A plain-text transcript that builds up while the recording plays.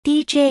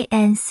DJ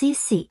and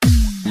Cece.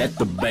 Let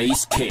the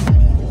bass kick.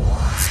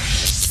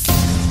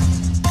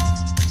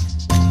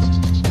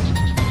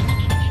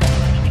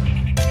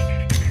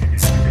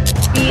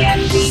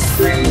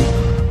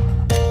 DMV3.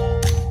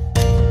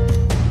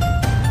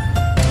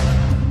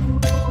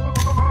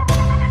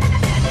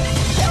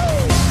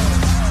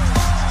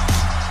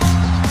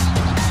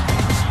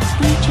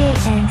 DJ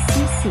and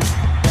Cece.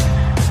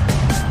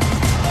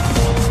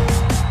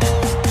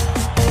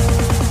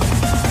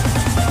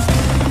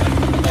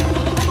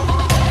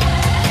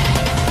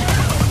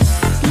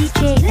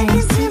 DJ and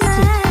Cece.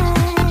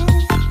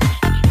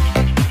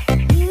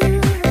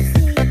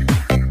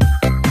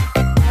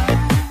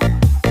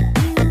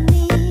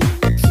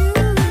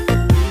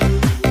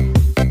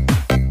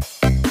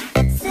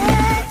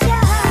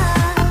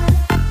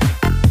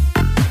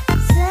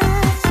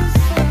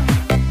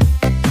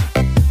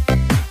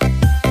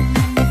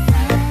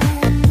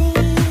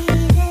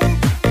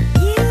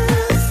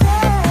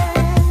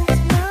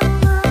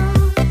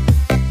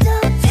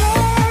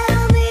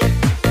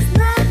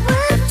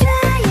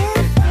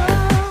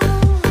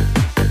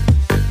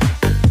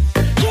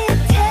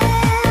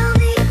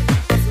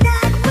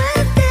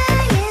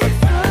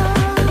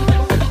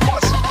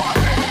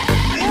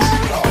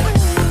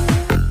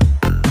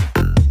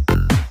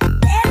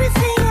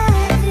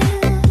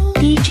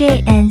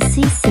 DJ and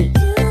Cece.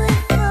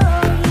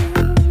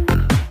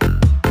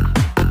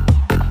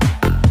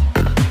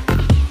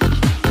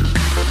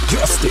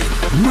 Justin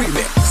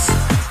Remix.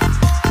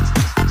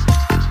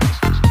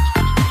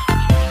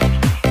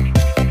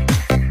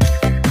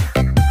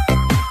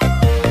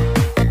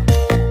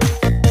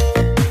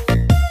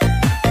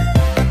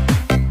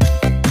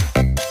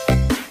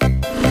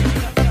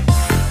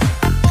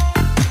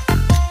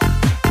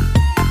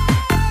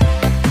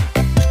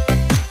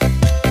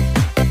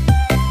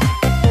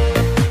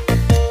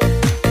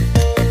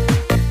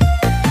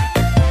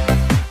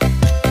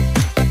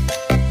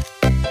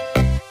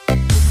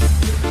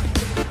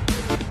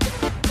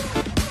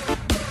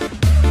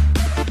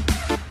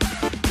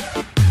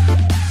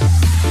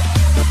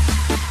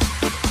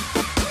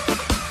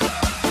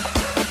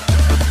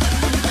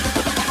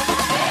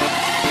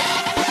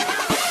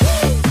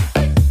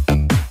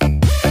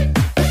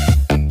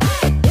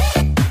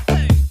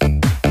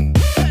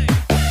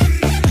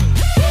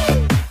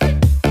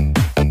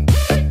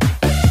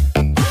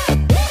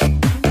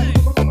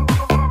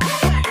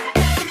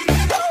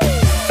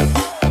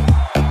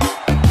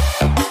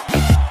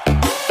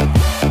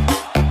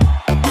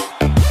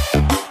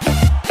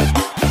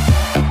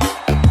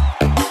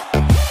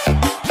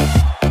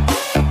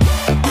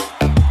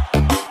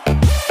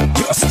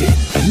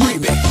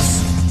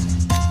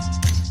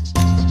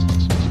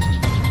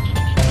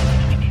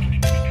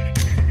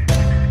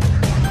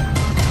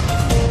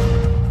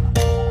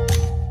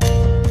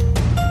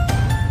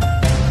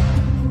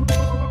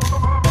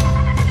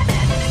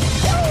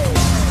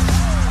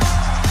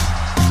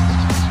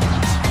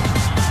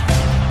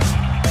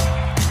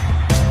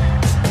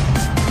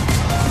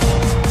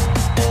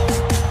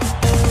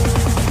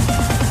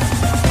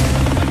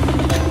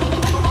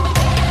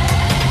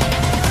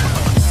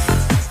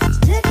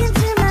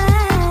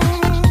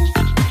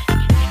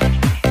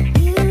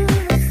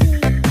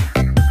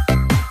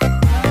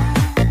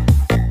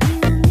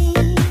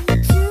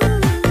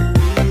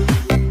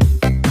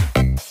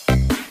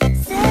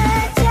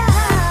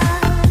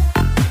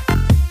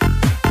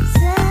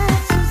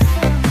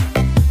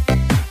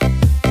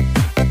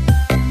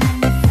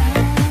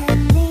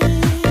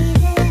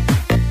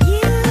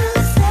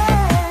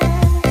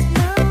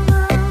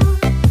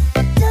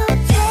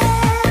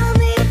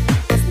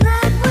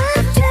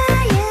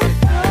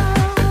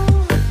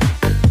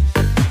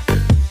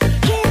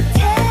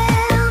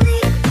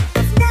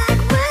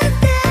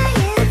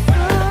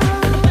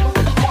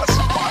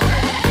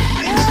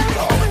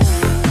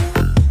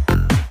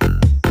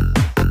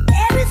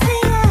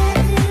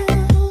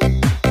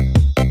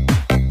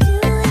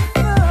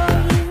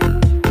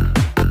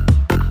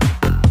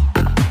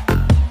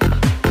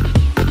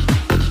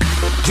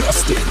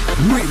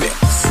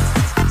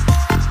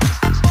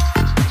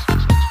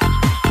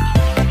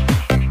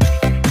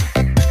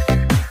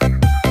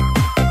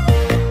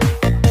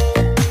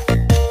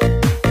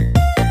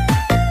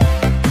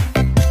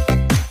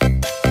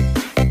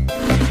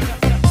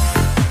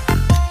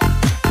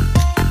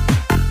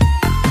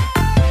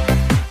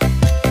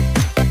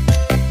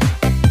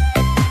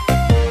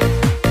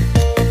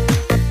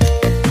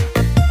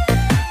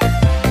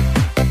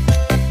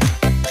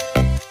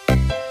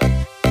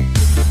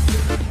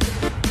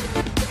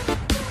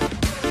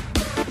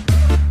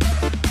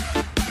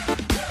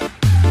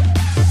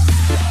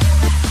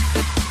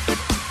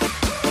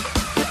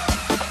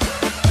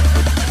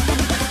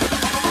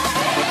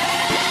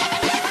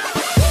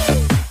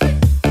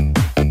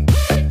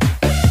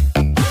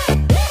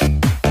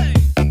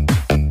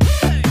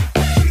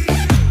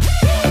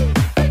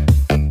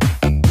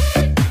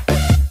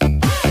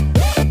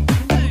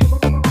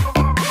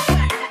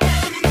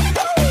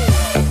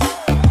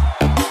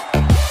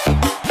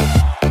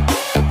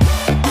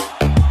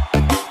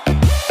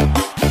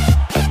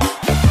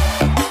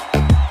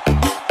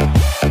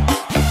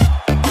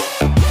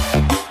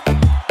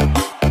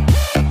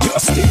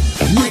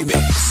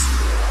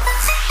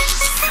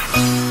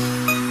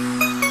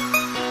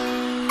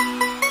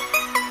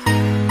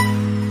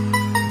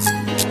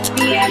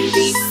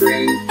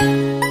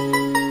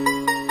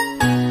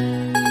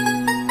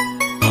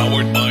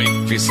 Powered by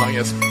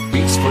Visayas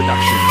Beats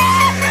Production.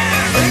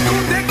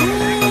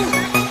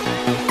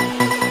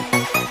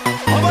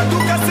 On va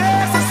tout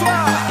casser ce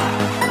soir.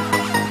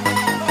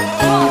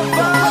 On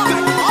va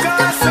tout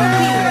casser.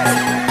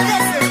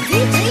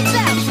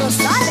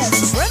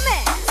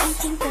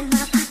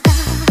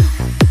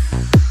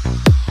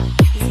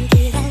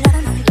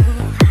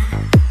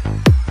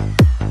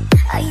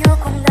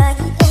 Ayokong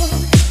ganito,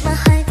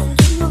 mahal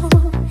tingin mo,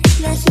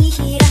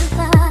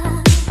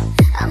 nahihirapan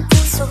ang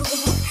puso,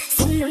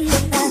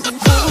 sinulog na ng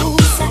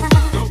pusa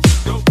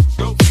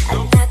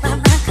at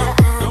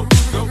nagmamakaan.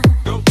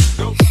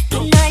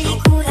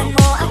 Tinalikuran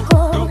mo ako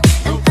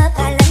ng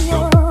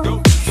papalayo,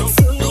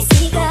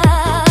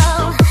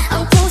 sumisigaw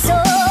ang puso.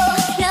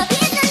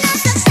 Labis na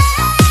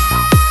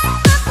nasasaktan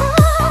ako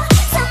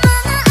sa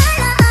mga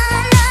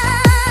alaala.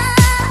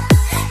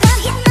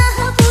 Kahit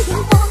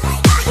mahabulin mo,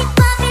 kahit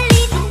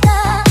papilitin ka,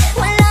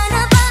 wala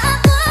na ba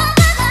ako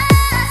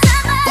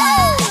makakasama?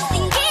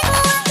 Tingin mo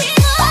ang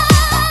tibok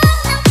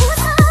ng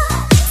puso,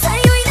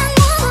 sa'yo'y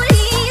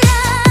nangungulila.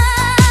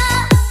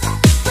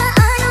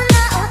 Paano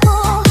na ako?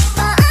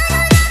 Paano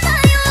na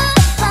tayo?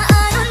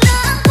 Paano na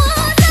ang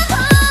puso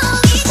kong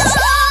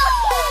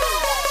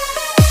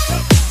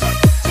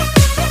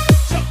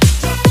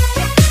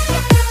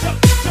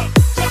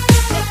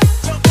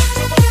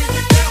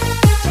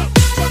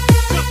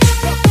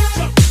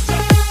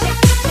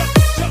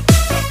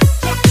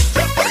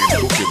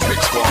Booking Mix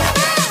Squad.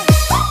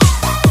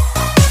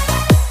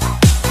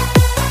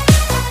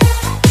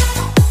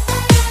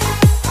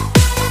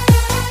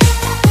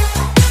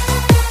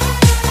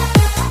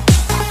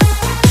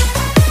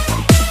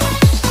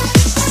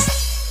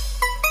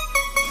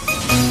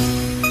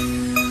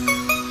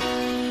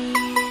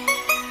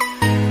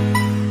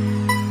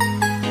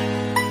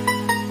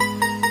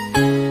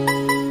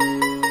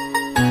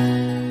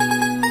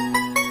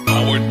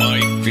 Powered by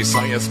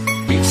Visayas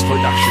Beats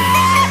Production.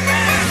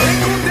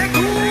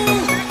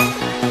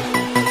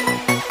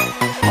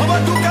 On va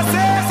tout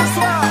casser ce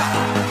soir.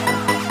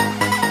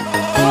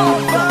 On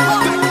va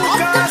tout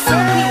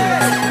casser.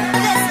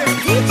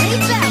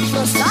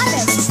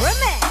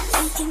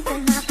 Itin ko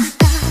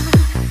mapata,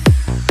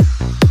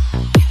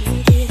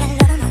 hindi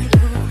alam ang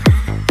luha.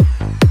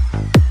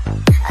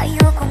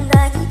 Ayokong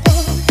ganito,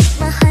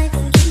 mahal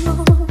tingin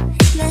mo,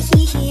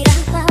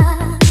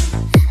 nahihirapan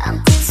ang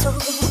puso,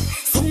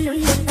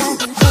 sinulog na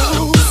ng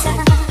pusa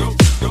at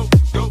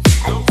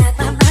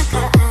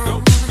nagmamakaan.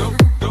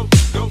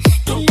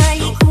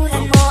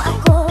 Tinalikuran mo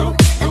ako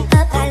ng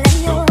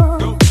papalayo,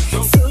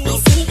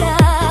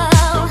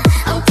 sumisigaw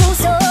ang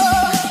puso.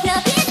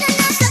 Labis na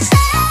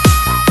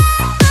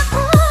nasasaktan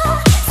ako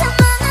sa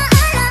mga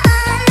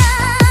alaala.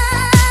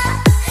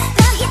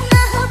 Kahit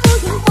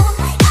mahabulin mo,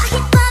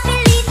 kahit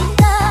papilitin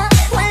ka,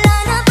 wala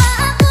na ba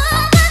ako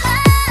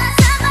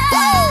makakasama?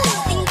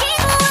 Tingin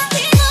mo ang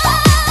tibok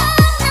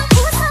ng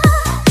puso,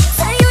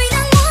 sa'yo'y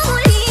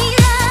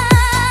nangungulila.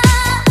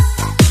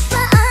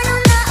 Paano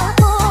na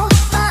ako?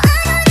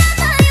 Paano na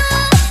tayo?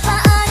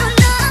 Paano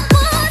na ang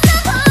puso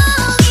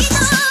kong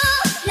ito?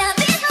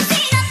 Labis mong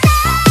sinaktan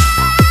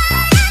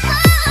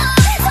ako,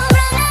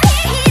 sobrang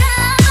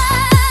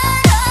nahihirapan.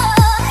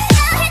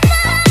 Kahit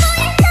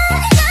mahabulin ka,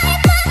 kahit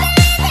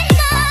papilitin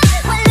ka,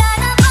 wala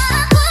na ba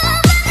ako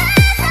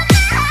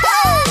makakasama?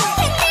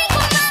 Hindi ko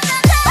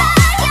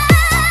makakaya,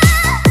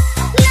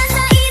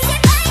 nasa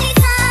isip ay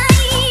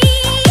lisanin.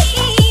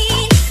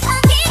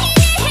 Aking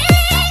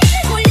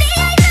hinihiling, muli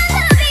ay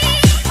katabi,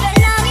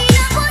 dalangin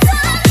ang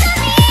pusong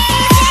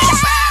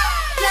sumisigaw.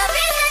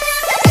 Labis na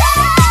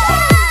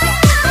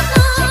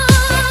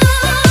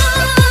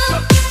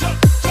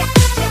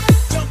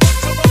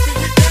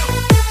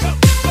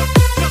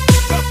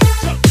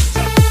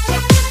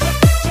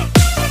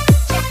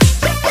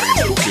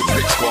Booking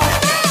Mix Squad.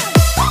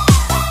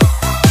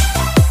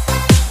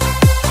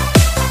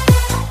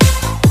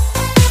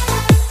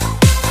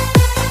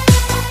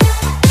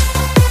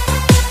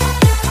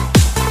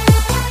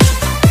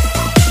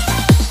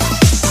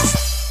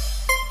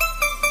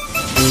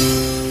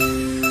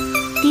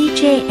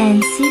 DJ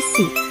and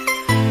Cece.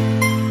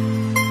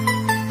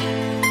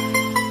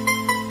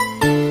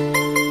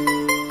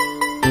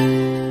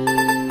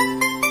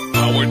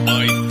 Powered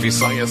by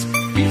Visayas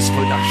Beats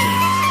Production.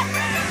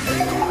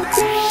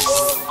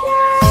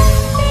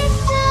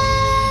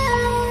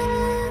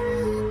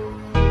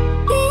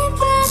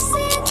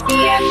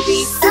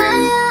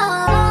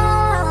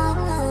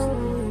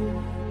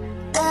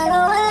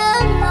 Dalawa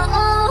lang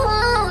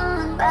noon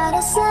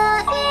para sa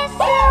iyo.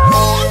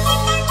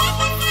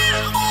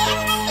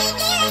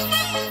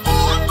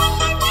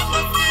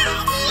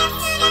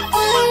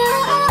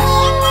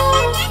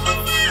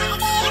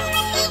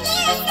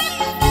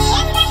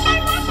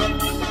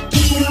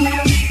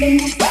 Ay,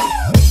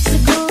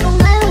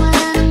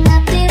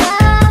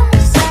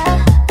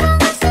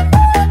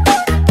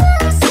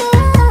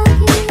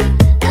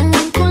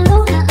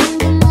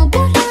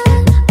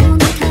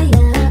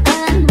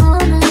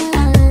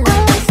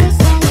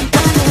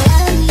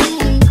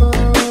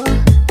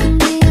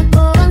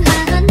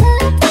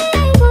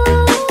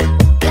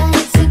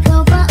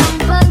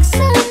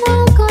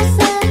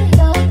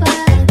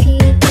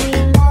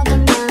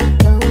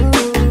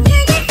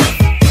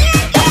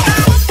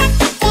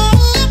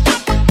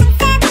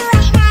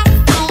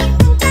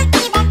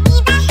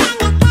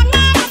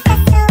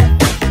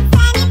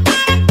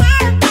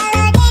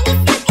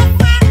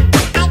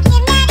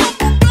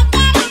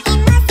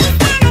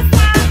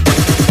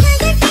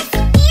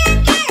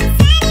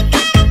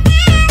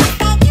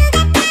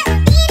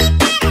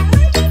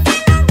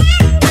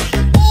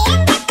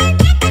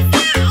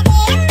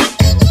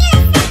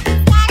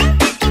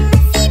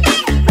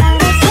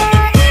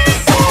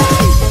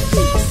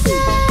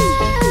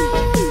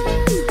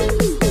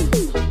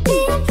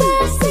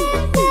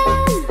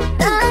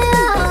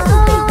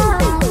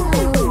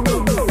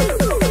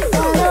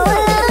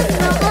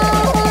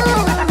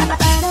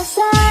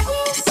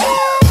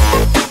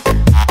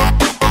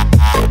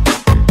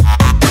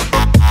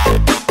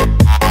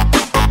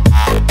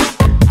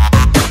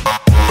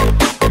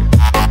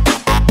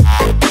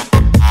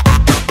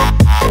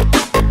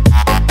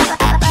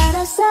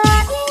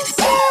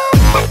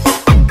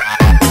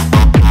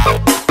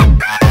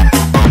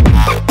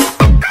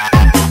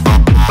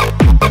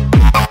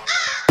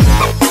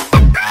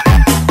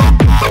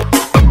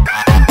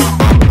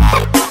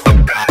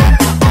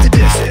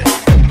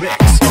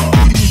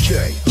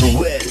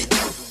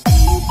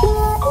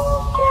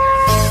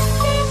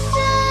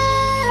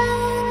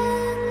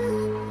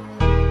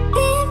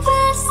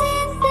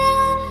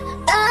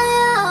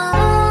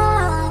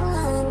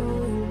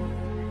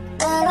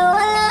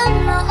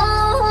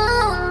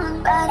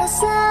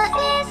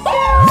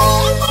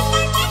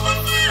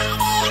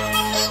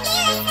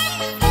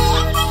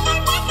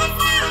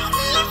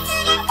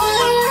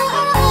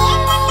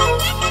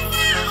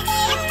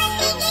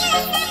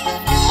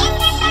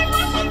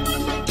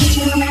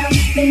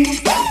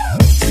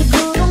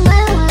 Siguro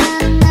may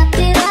walang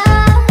natira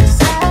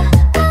sa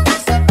mga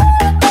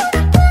siguro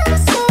para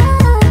sa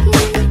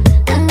akin.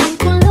 Alam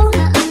ko lang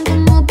na ang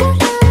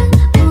bumubura,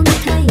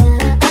 ngunit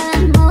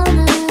hayaan mo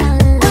na.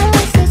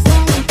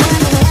 Masasayang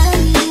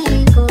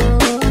panalangin ko,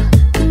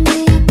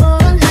 hindi ako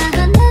ang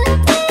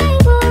hahanapin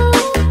mo.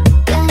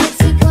 Kahit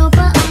sigaw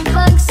pa ang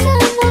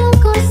pagsamo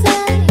ko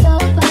sa'yo,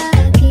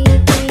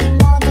 bakit di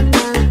mo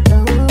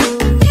damdamin?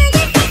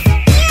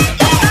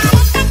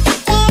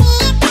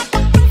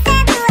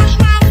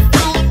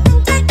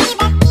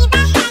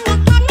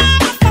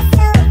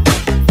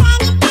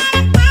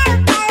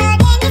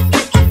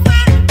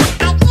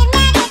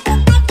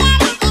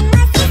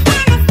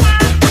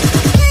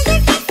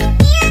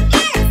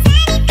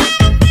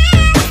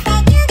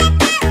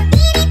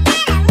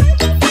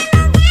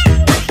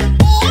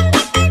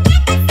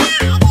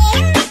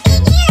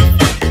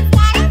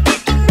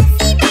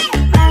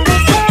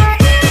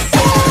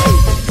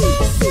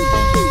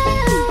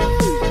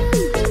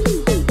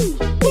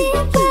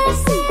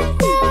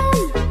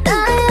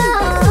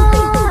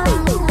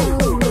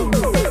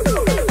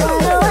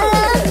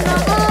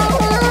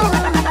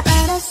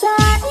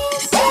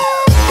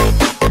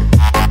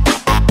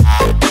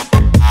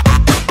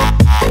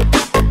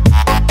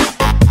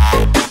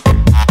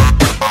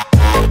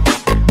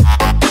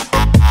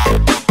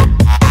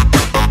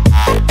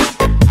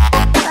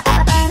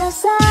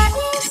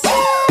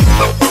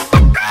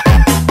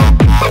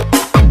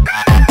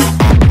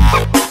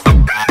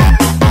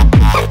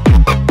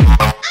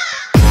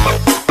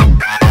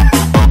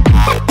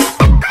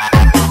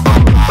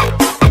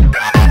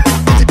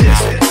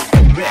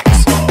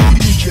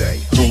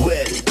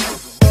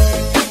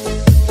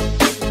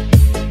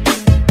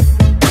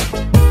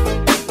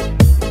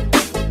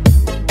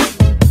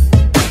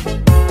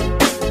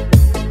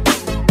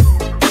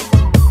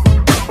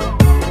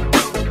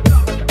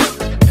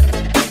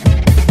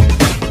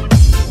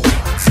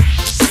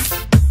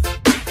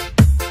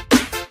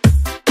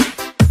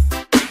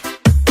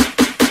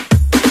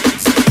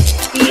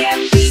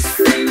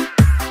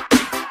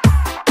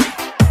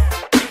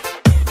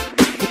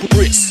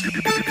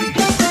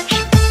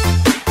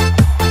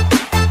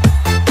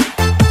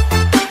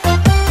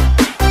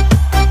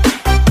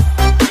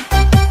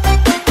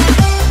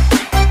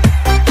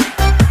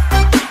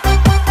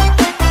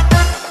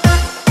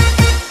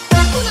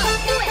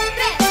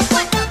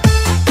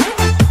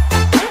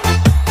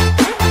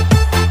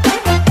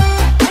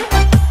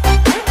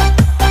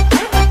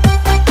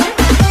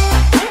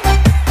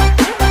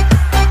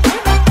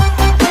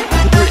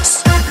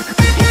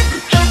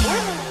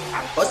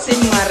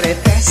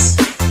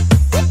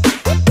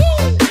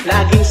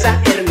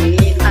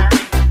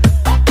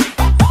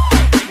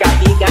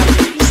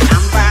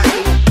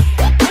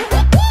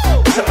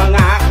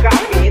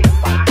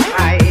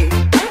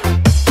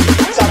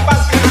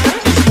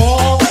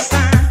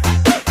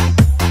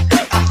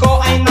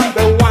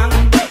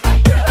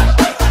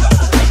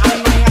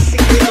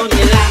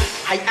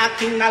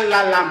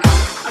 Nalalaman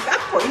at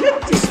ako'y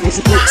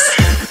nag-dismiss.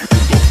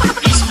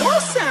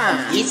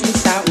 Gising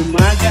sa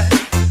umaga,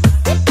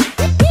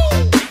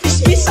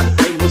 dismiss ang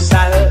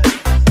almusal.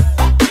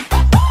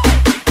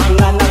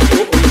 Mga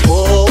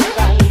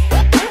nag-uumpukan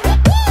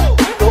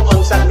doon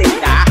sa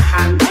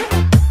tindahan.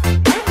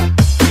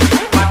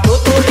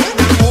 Matutulis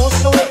ng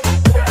uso,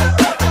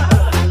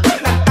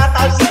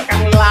 nagtatalsik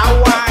ang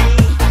laway.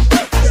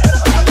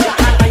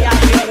 Lahat ay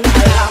aking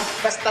alam,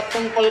 basta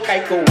tungkol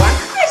kay Kuwan,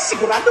 ay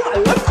sigurado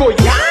alam ko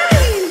yan.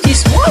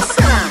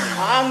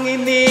 Ang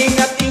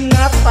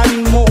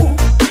iningat-ingatan mo,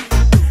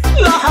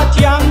 lahat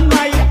yan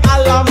ay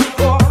alam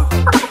ko.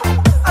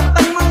 At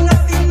ang mga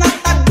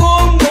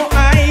tinatago mo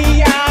ay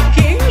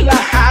aking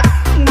lahat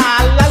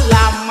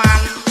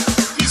nalalaman.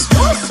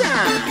 Chismosa!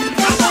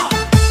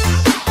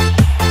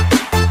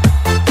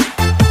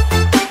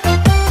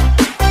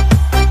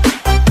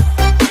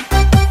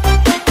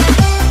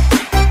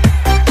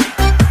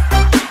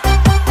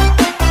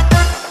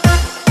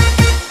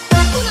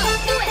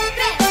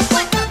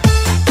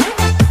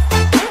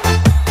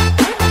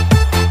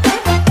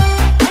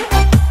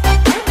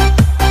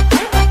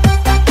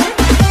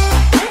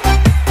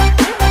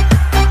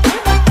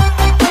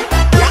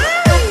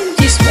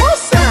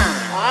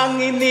 Ang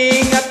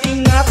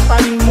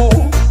iningat-ingatan mo,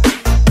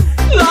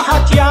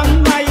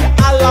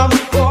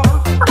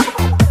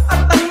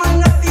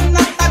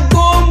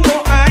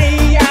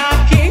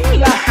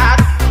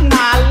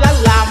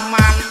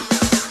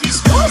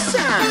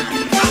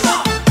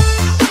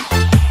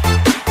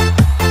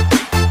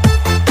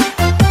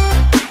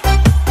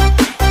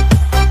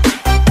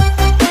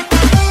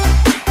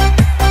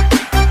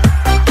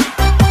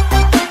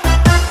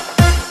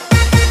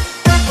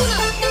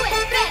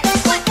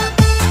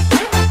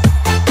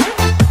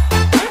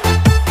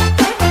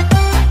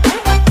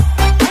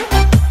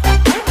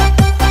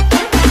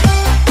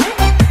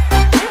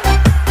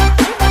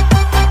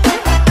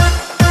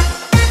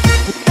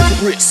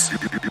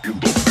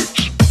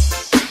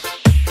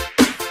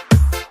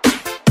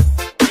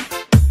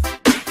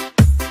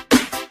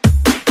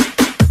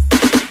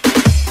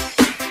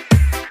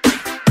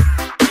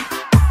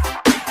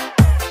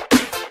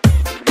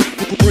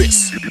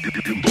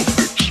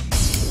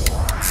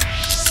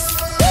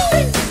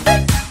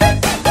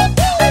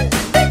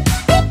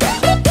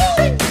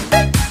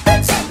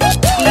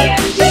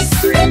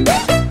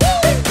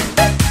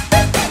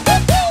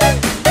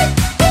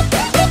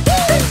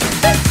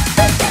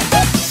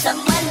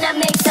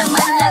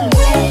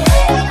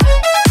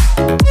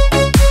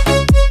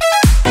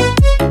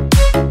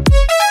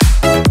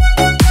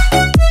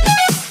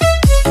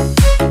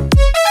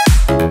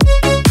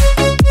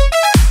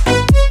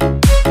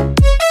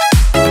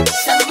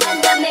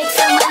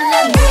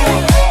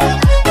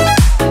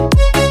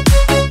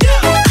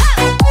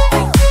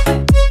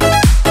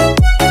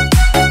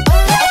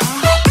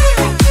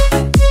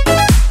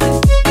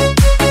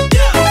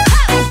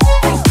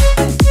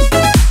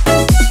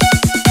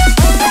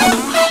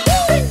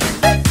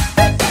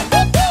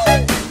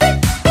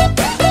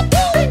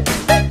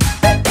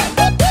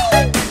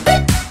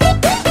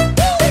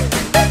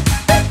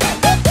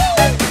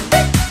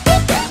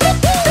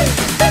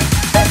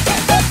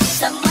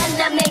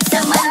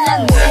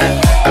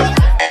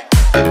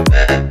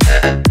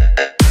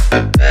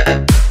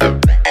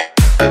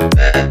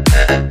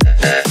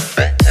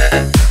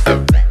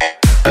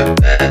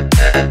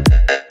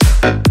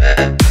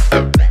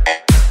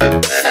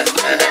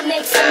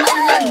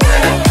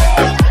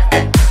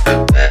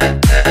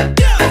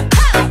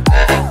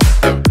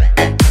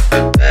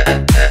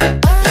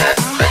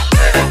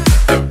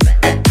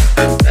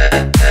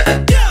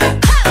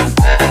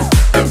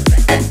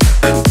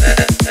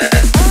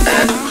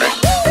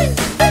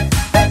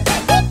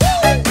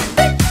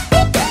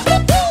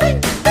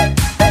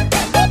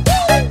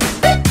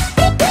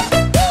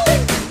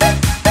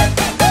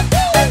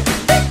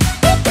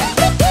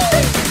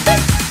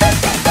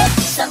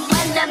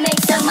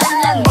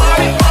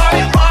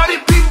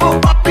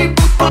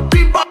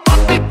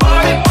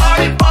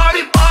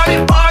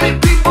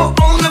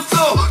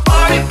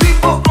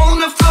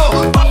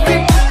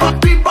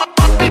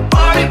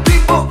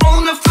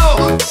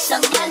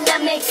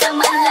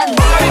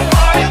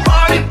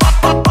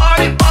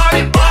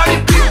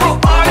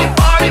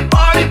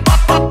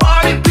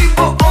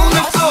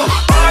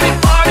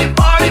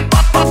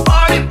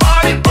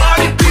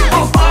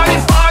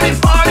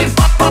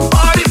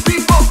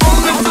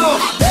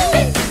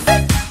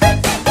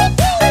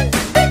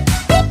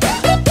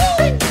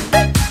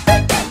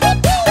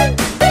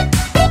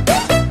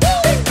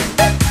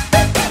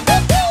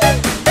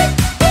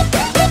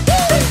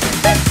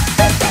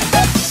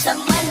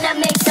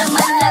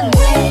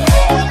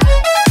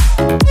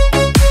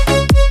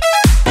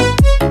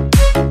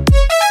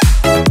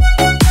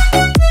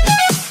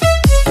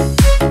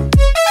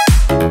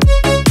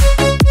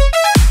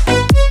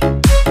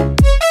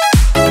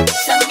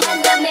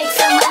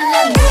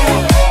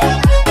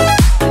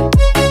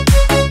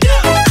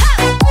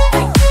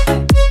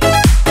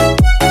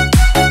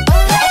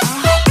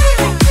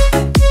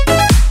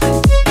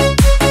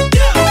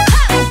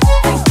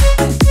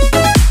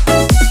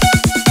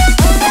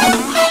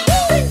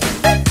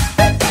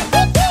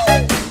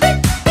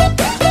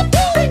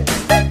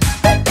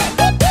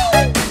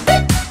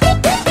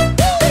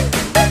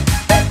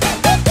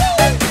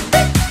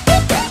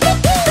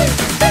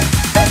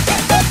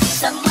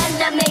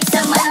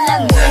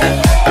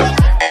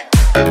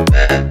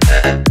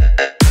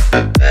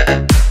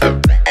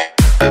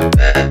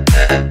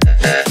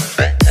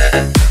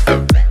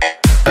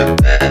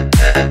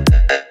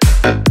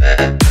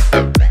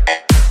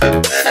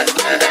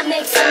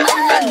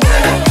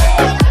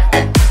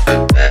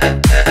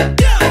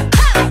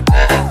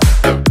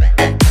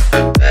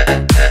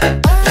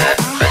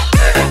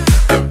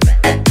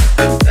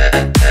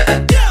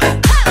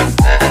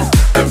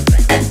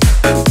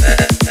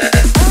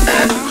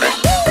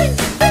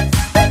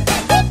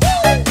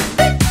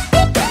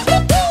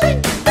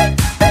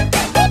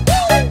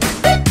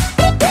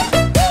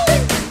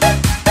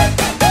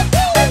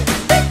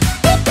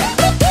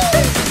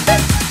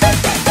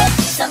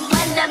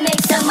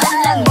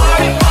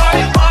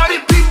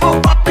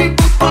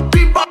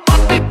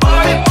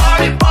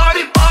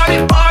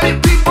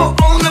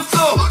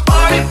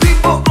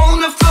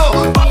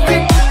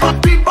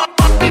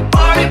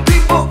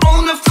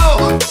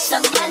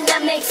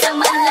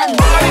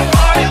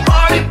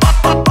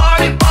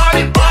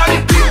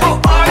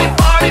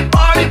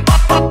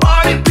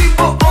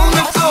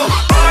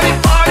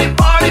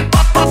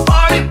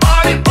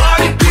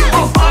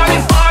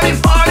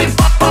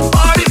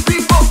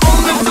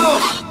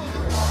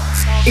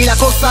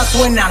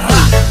 suena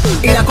ra,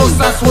 y la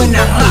cosa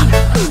suena ra.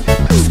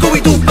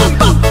 Scooby-Doo, pam,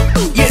 pam,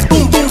 y el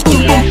boom, boom,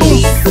 boom, boom,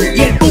 boom,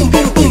 y el boom,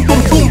 boom, boom,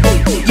 boom, boom,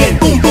 y el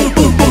boom, boom,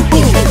 boom, boom,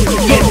 boom,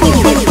 y el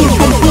boom, boom, boom,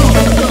 boom, boom,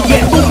 y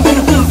el boom,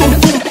 boom, boom, boom,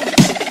 boom.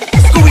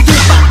 Scooby-Doo,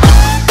 pam,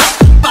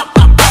 pam,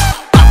 pam, pam,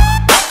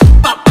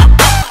 pam, pam,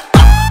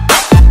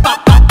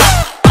 pam,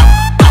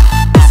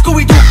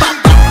 Scooby-Doo, pam,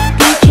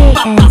 DJ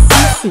and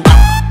Cece.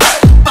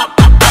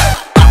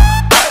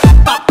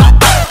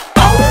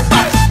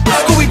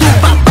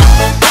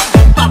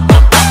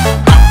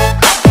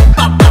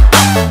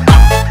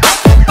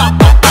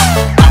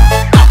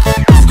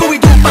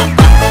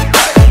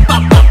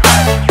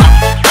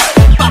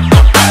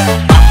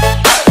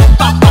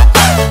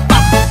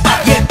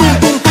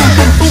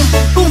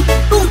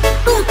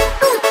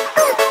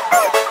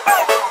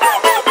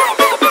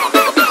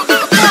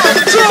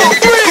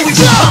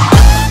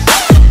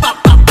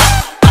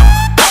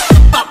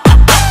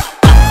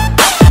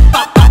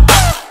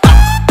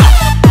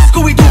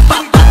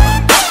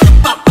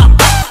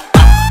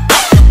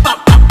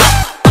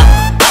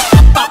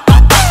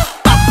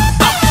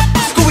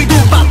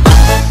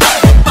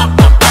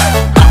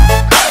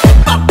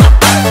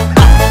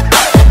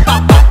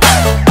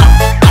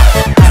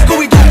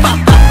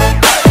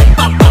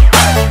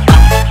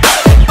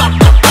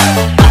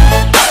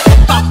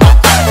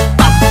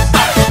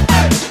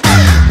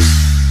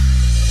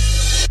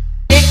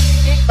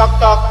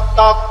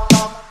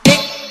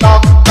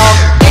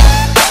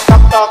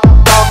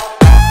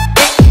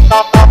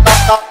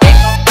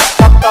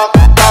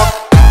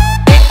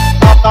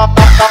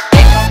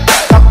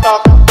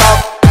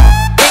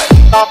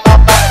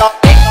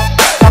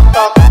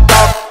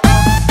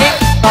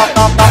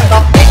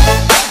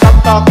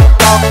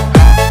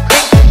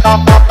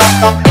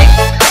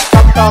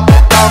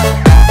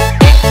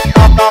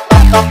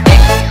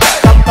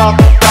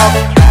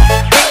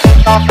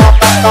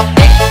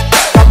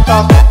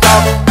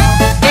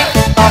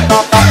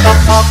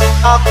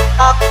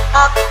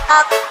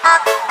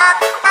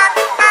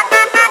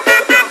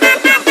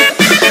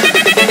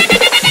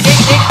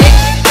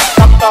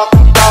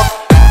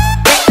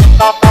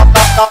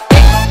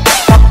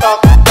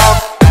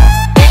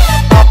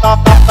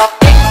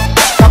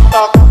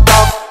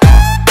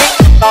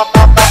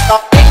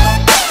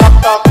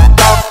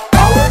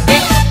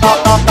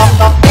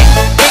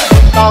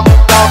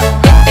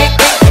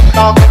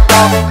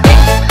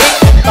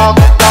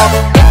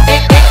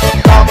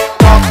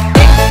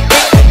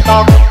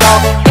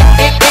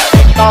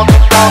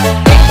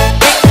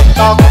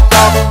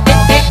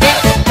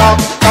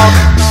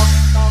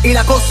 Y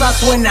la cosa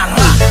suena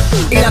ra,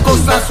 y la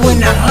cosa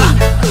suena ra.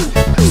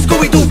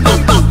 Scooby-Doo,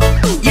 pam, pam,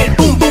 y el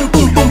boom, boom,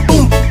 boom, boom,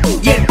 boom,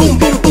 y el boom,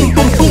 boom, boom,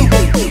 boom,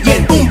 boom, y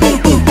el boom,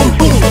 boom, boom, boom,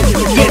 boom,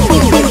 y el boom,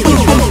 boom, boom,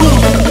 boom, boom,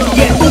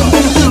 y el boom,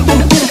 boom, boom, boom,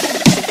 boom.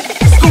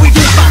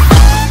 Scooby-Doo, pam,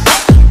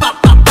 pam,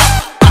 pam, pam,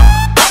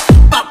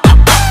 pam, pam,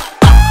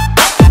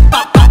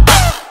 pam,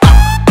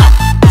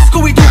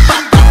 Scooby-Doo,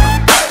 pam, pam,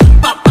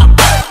 pam, pam,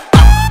 pam,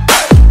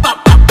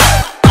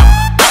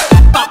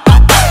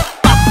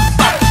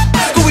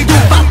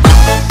 Scooby-Doo, pam,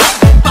 pam,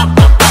 pam,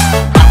 pam,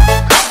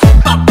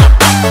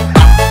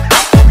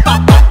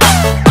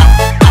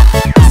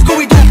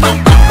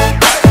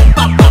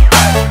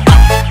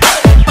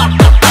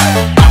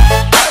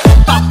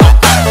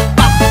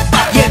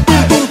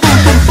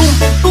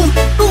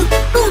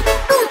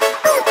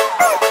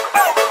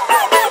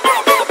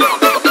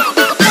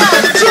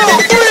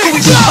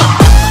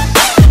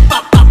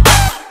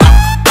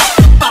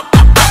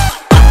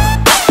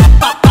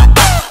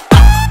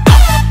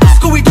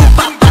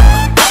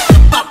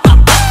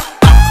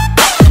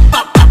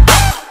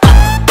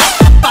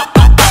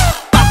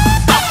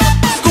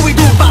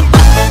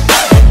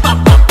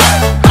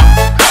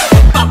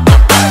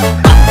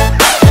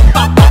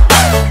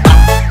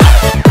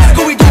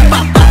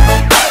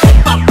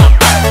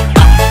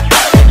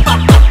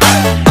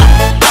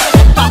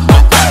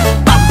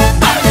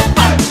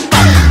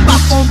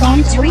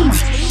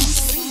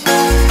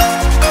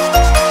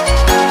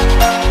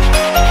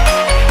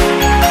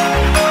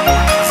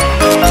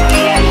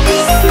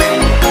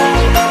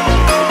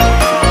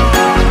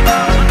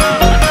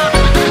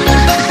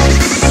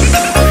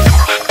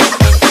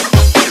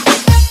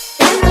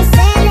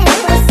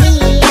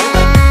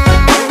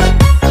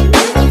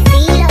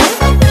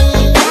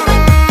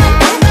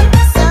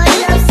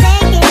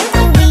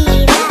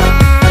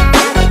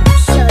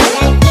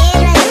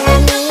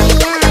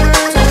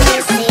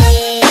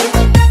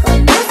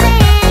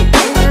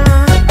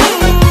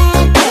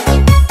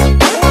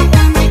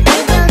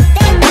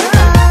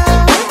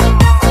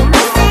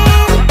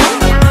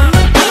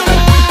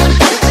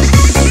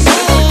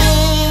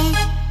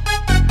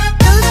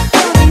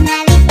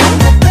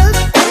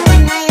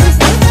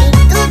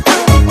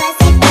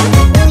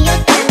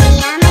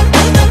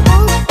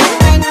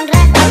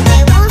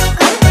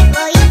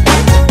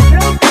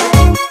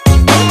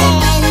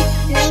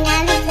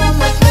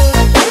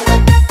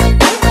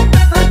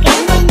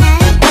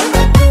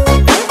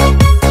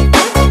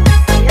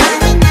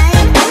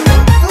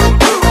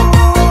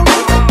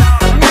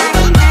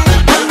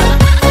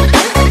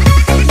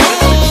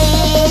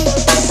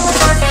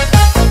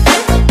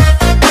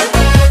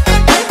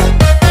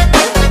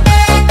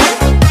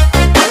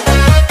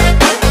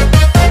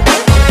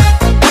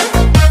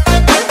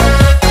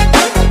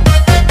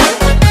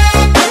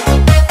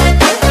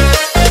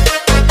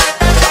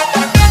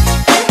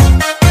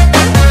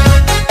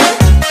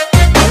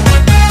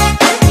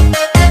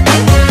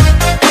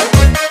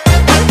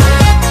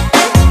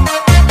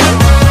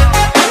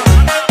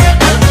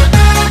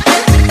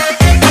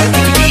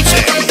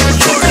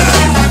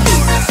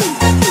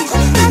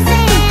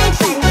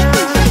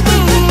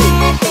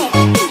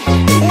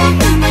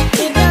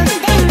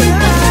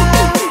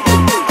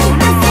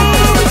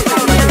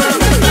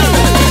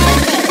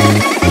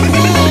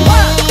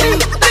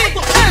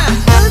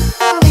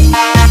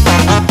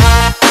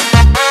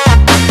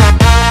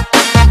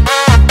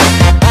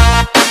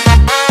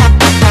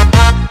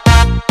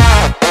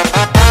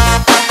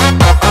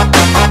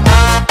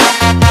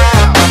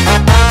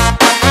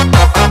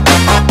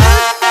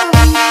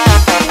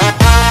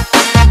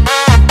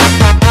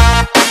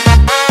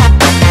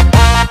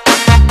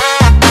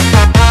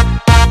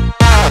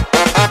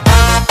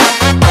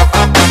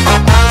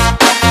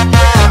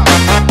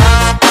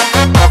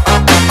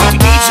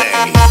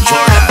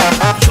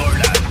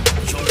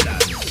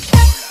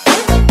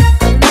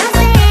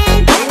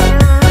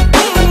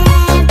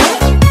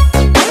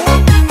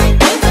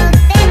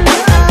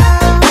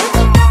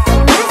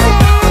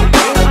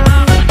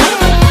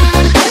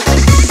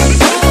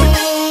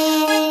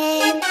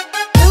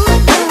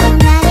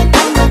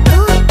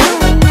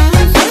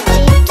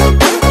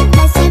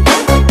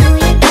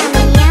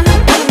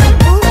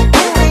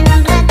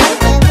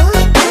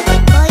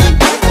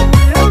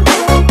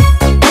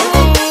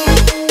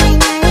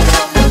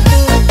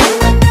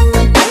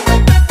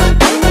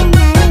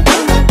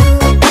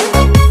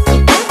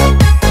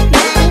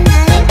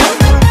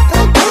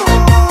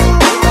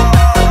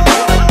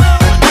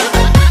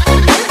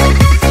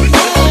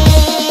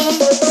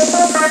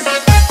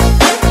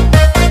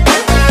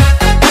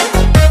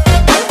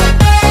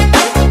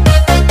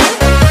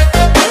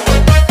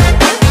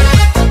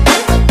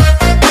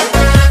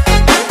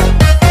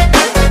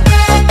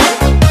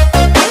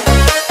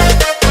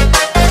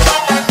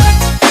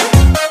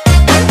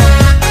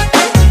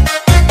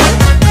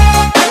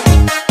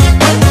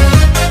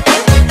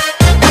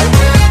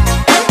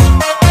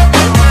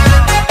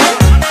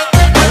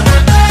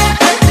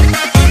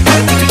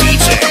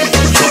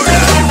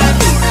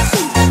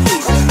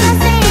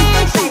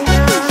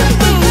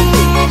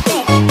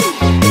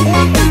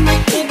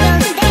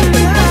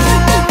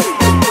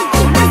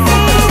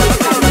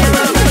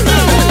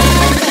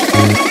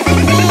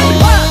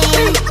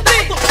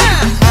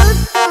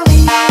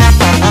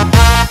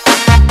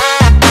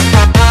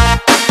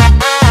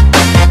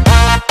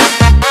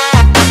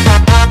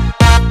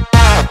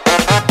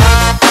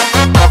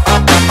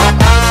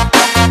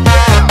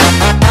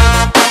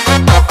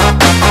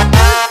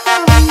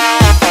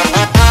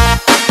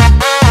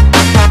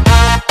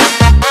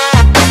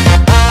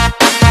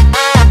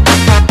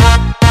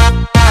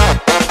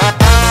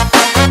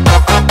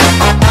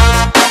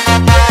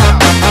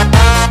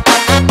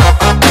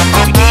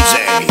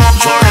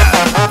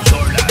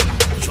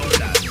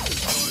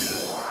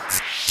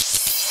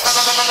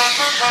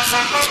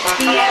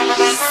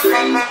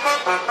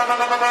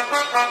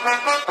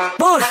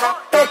 Push,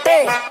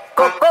 tete,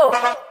 coco,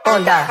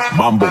 onda.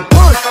 Mambo.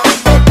 Push,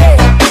 tete,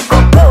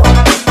 coco,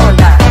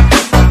 onda.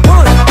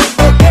 Push,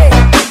 tete,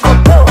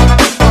 coco,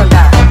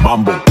 onda.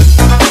 Mambo.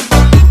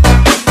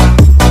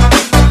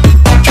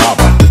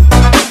 Chopper.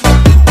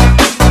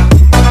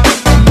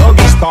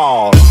 Doggy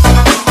style.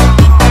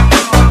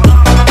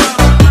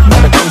 No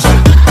te canses.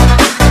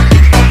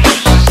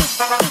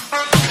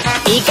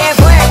 ¿Y qué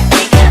fue?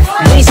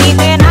 No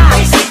hiciste nada.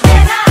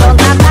 Con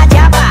tanta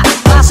chapa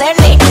pa'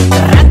 hacerle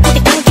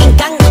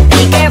ranquiticanquincan.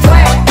 ¿Y qué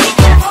fue?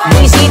 No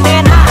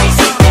hiciste nada.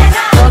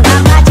 Con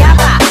tanta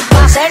chapa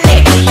pa' hacerle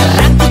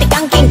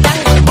ranquiticanquincan.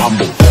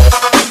 Mambo.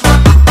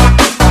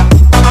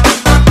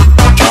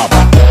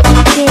 Chopper.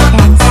 DJ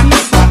and Cece.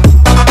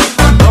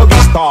 Doggy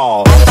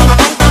style.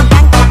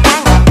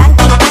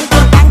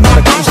 No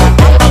te canses.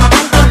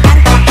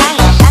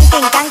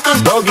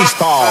 Doggy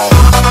style.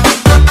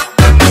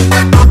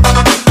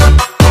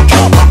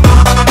 Chopper.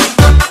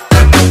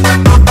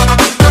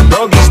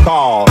 Doggy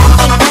style.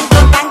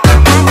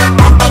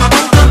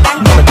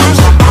 No te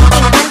canses.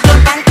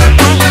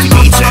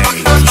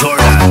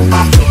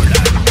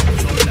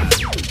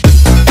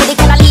 Te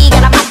que la liga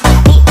la mata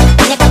a ti,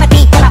 muñeca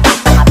metí que la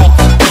pata maté.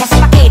 Deja ese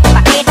paquete,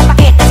 paquete,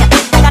 paquete, si a ti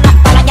te ganas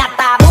pa' la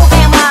ñata,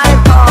 busquemos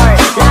alcohol.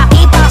 La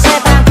tipa se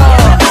trancó,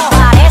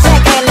 parece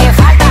que le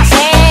falta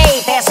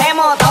aceite ese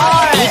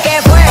motor. ¿Y qué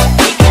fue?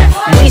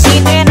 No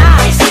hiciste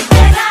nada,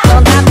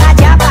 con tanta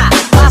chapa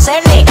pa'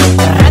 hacerle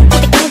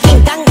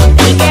ranquiticanquincan.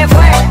 ¿Y qué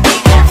fue?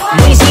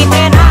 No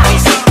hiciste nada,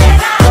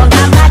 con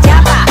tanta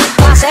chapa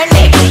pa'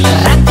 hacerle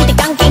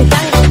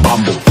ranquiticanquincan.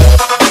 Mambo.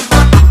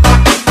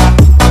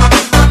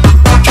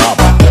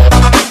 Chopper.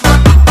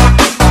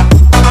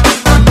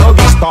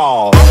 Doggy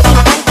style.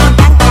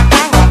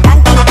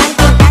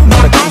 No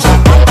te canses.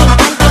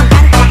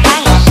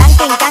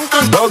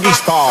 Doggy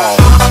style.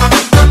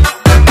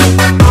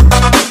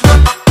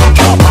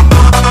 Chopper.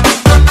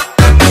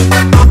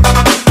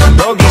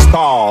 Doggy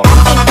style.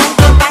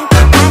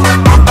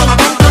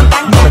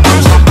 No te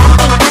canses.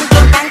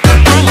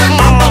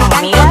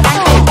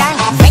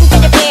 Ven que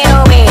yo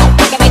quiero ver,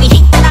 porque me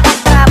dijiste la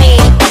otra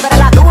vez. Tú eres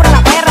la dura,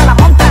 la perra, la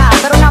montra,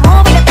 tú eres una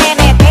movie de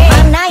TNT.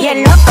 Y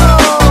el loco,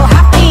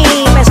 happy,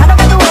 pensando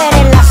que tú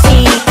eres la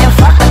sí. En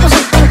fuerte tú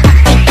hiciste en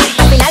caqui,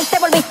 al final te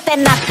volviste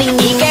nothing.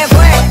 ¿Y qué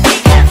fue?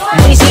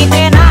 No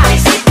hiciste nada,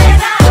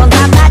 con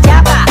tanta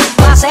chapa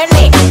pa'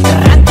 hacerle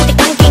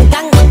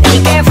ranquiticanquincan. ¿Y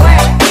qué fue?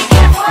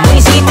 No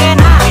hiciste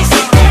nada,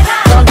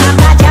 con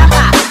tanta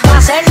chapa pa'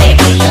 hacerle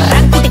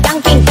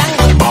ranquiticanquincan.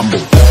 Mambo.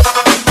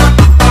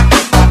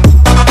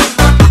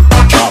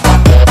 Chopper.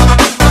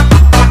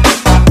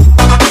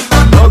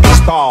 Doggy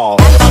style.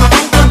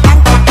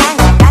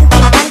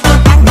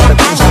 No te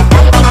canses.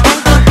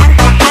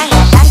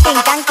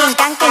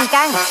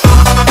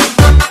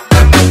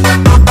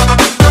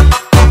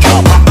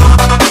 Chopper.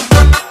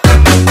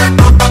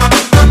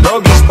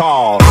 Doggy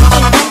style.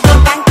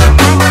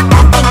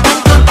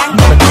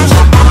 No te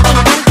canses.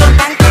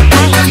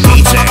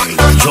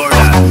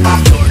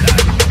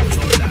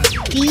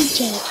 DJ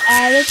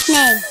Eric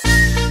Name.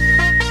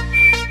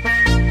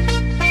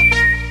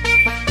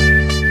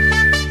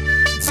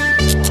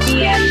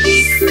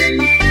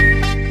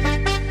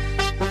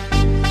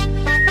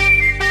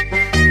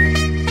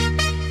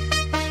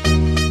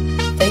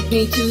 Take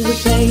me to the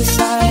place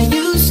I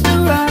used to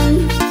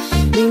run.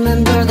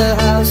 Remember the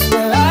house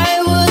where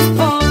I was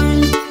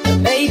born. But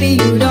baby,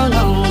 you don't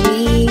know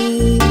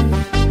me.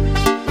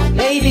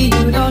 Baby,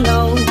 you don't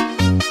know.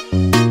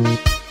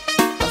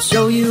 I'll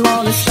show you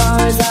all the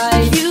stars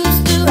I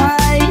used to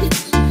hide.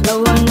 No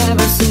one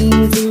ever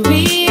seemed to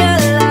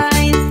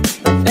realize.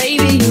 But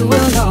baby, you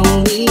will know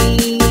me.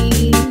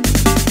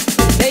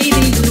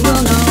 Baby, you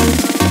will know.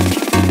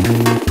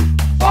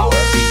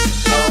 Power beat,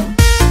 no.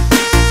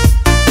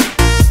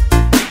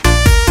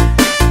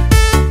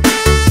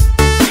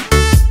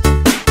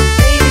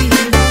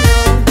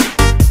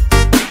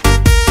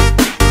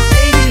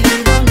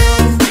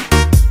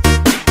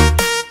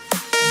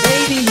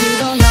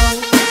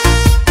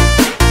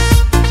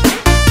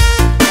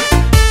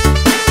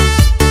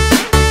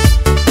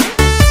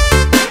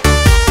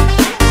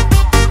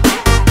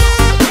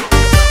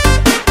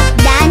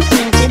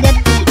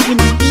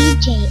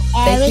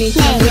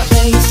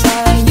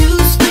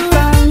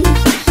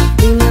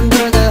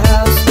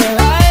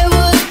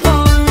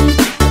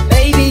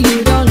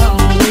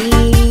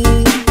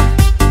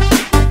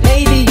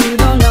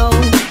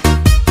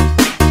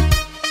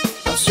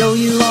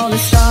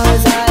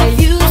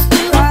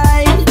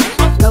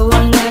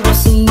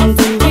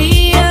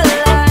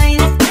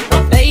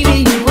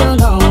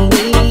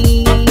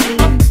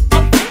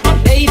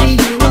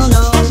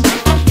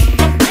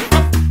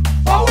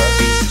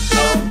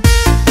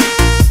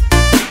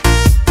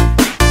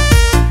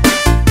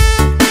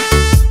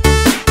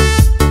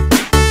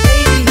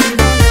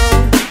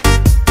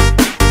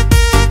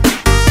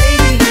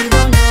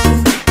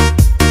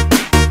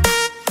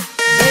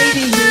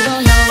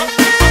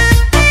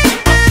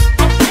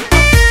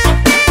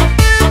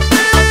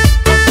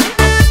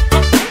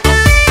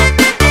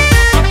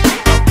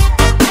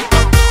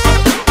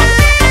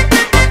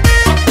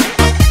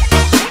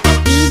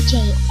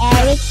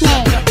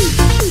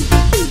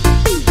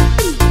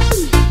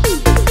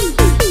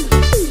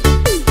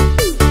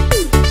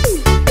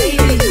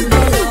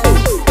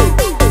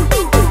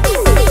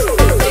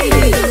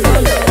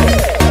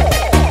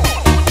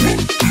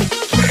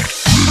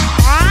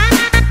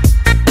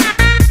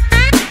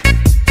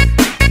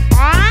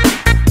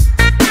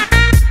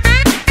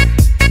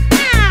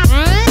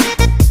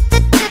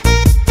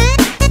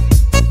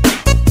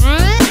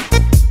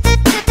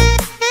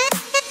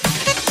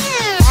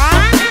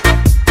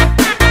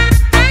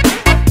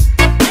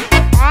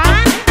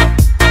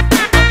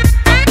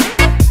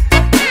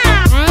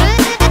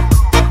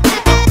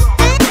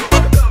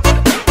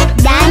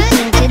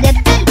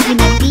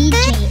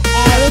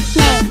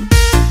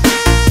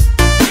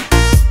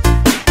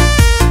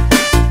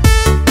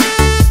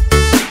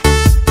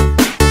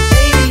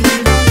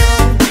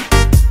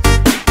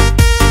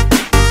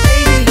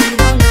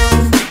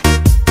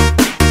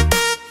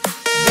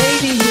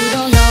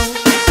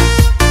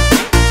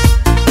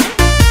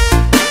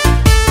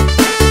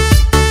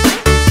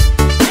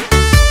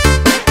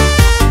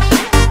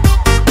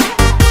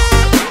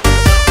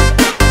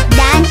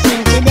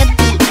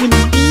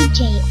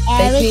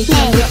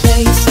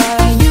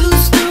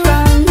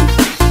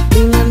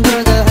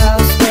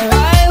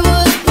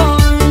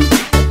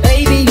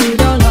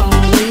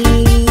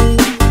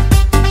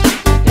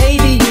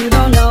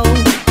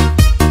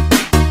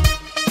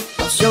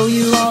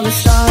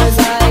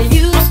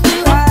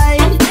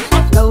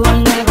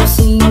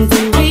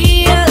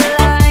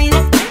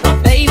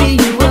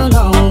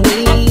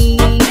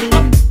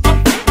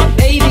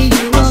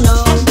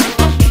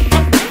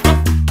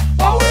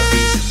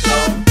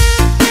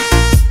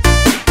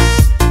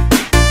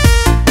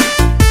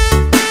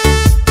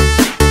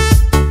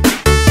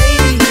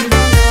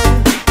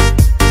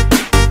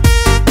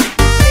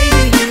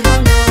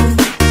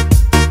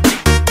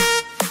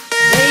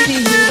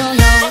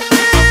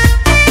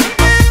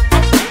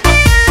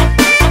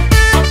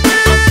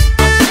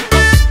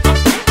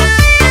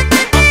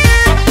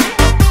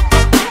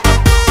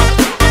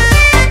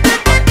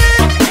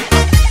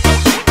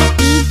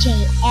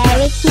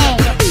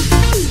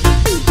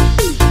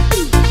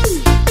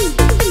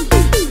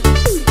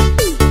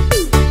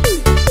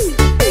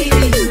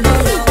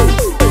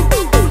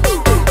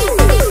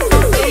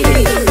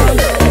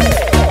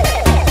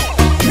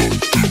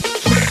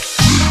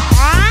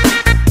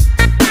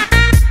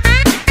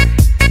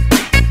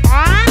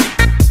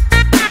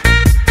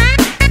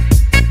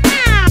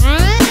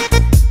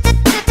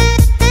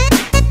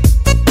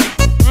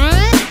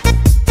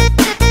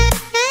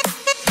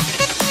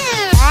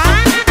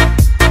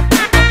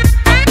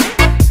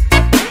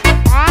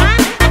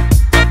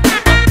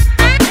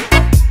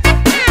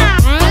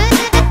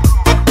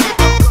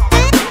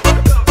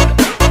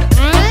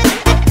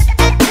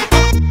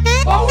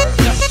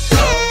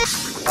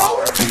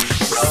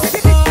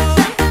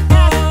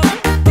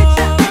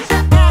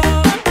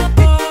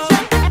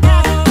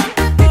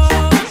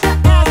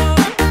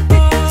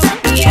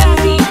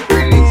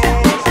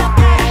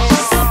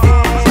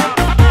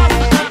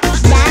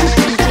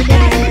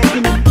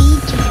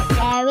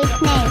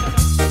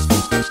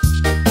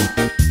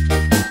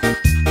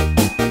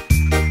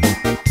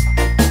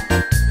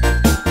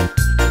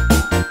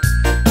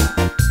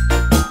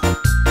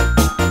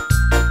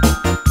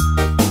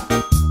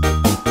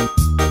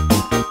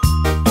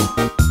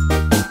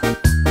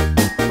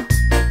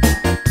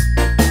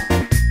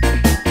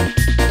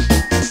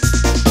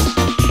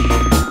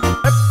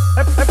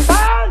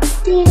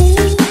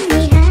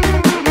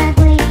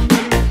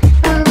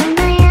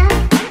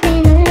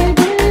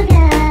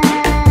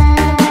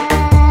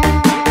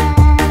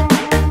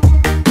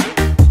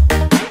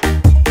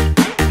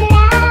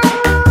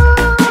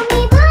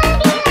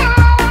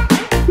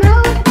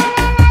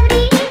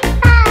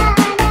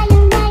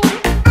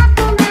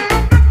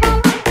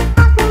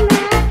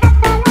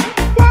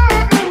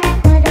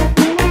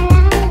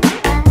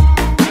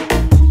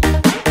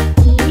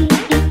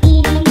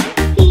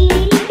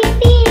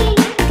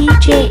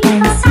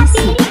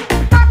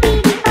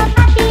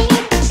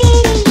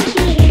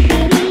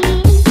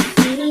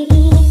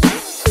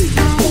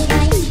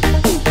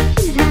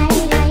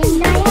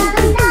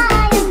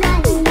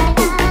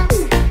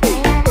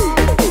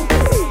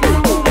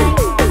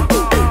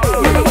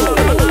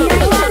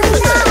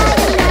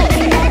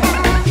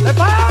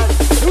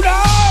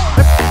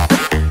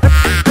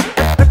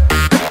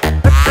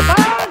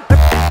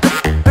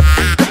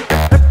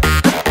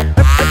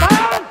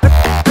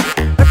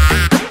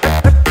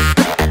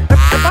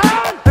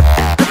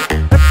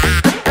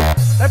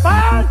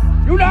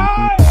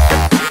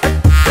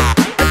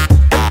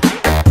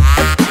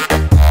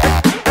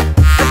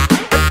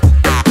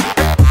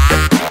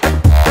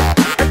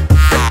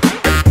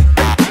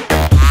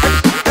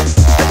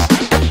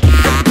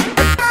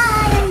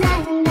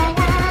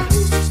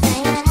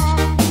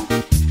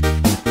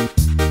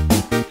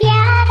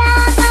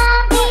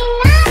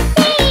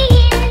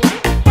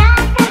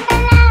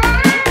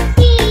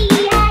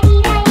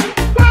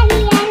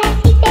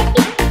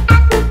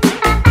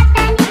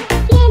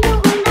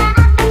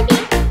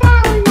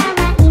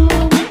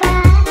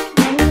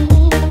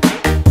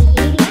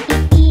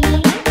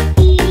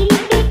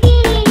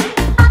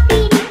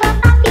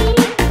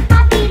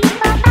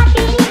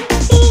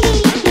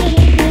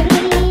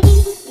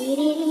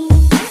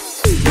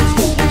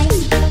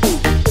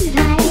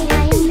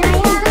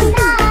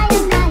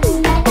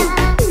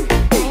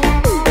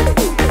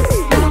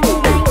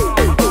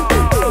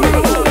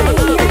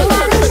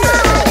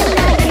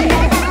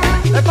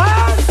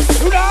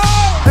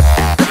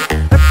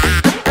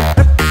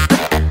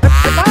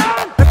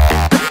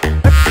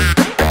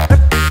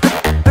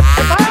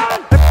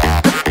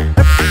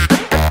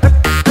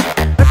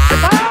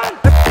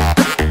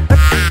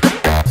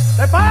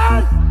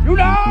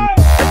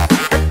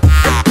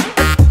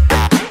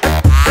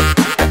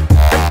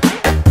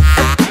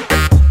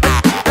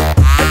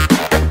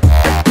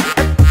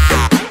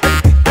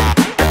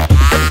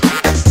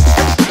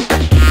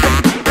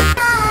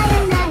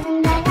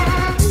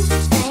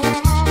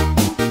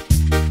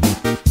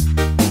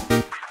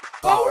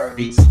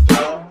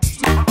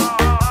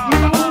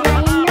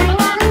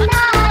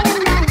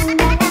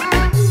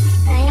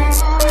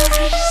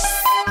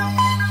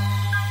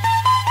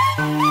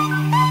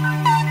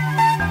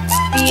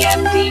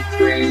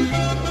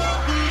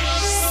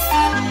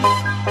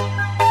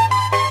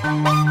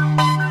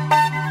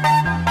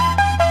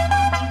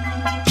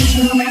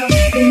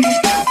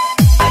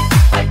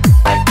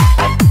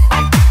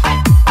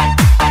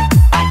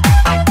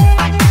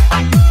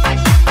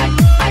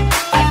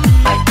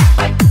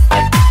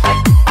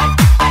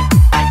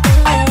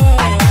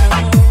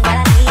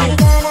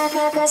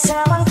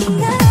 So